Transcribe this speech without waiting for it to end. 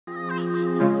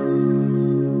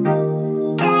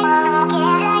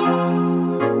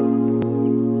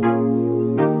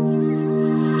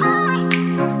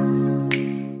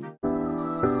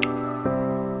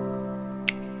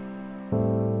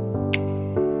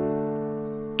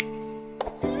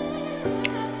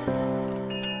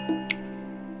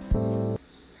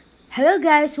Hello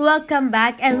guys! Welcome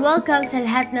back and welcome sa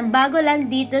lahat ng bago lang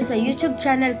dito sa YouTube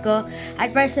channel ko.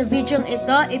 At para sa video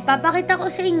ito, ipapakita ko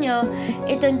sa inyo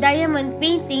itong diamond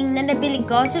painting na nabili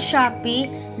ko sa Shopee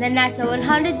na nasa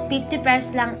 150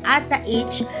 pesos lang ata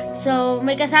each. So,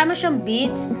 may kasama siyang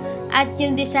beads at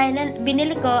yung design na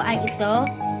binili ko ay ito.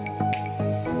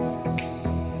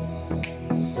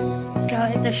 So,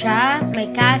 ito siya.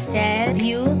 May castle,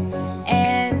 view,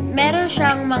 and meron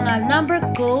siyang mga number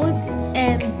code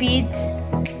and beads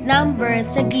number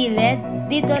sa gilid.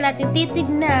 Dito natin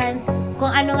titignan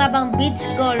kung ano nga bang beads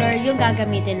color yung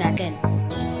gagamitin natin.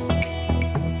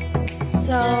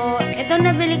 So, itong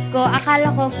nabili ko,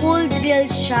 akala ko full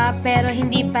drills siya, pero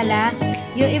hindi pala.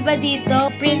 Yung iba dito,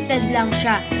 printed lang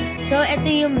siya. So, ito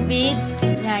yung beads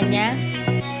nga niya.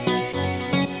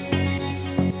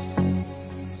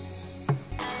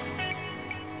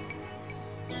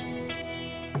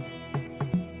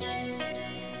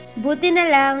 Buti na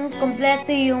lang,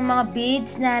 kompleto yung mga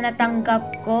beads na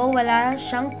natanggap ko. Wala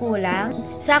siyang kulang.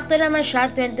 Sakto naman siya,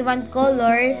 21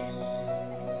 colors.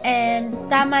 And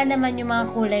tama naman yung mga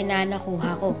kulay na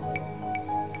nakuha ko.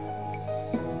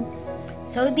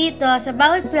 So dito, sa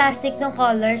bawat plastic ng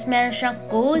colors, meron siyang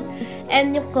code.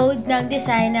 And yung code ng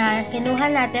design na kinuha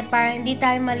natin para hindi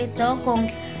tayo malito kung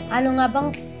ano nga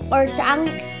bang or saang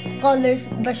colors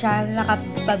ba siya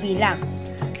nakapabilang.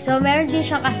 So, meron din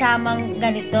siyang kasamang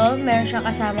ganito. Meron siyang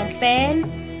kasamang pen.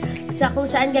 Sa kung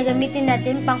saan gagamitin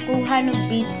natin pangkuha ng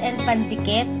beads and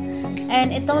pandikit.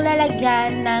 And itong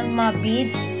lalagyan ng mga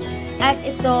beads. At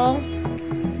itong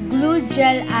glue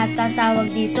gel ata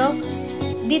tawag dito.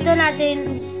 Dito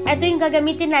natin, ito yung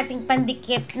gagamitin nating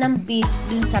pandikit ng beads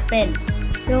dun sa pen.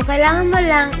 So, kailangan mo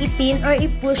lang ipin or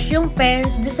i-push yung pen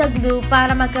dun sa glue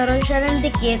para magkaroon siya ng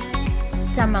dikit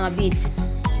sa mga beads.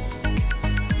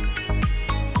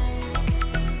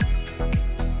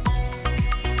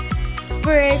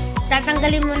 First,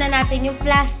 tatanggalin muna natin yung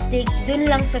plastic dun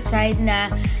lang sa side na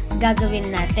gagawin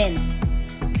natin.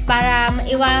 Para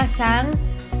maiwasang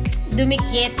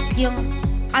dumikit yung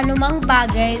anumang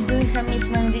bagay dun sa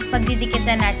mismong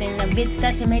pagdidikitan natin ng beads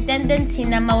kasi may tendency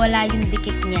na mawala yung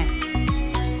dikit niya.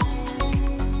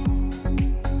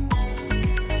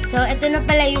 So, ito na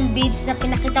pala yung beads na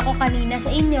pinakita ko kanina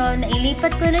sa inyo.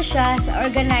 Nailipat ko na siya sa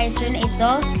organizer na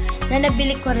ito na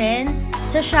nabili ko rin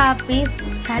sa Shopee.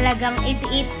 Halagang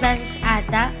 88 pesos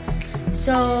ata.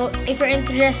 So, if you're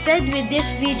interested with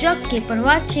this video, keep on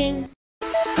watching.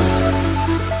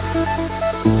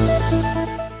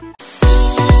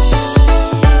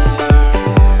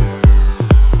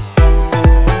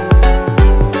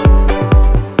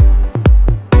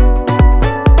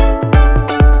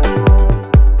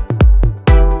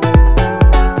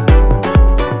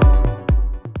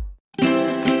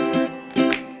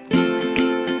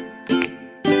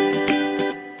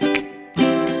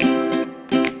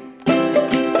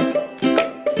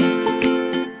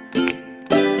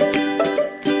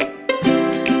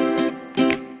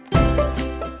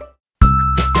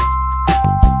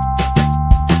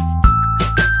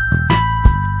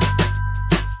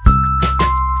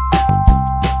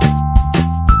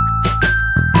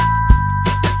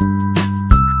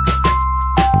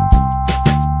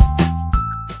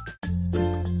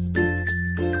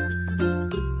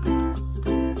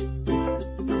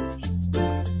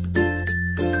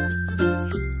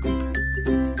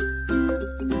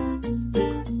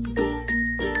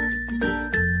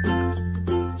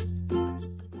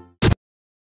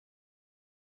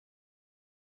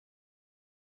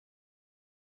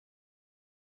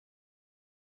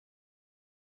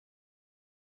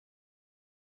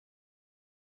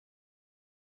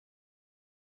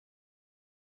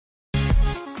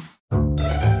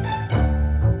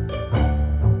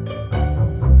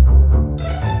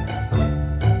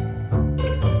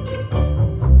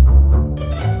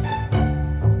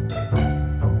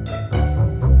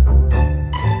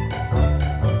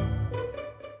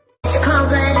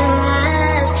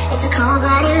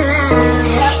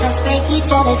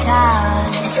 Each other's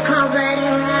heart. It's a cold-blooded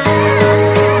love.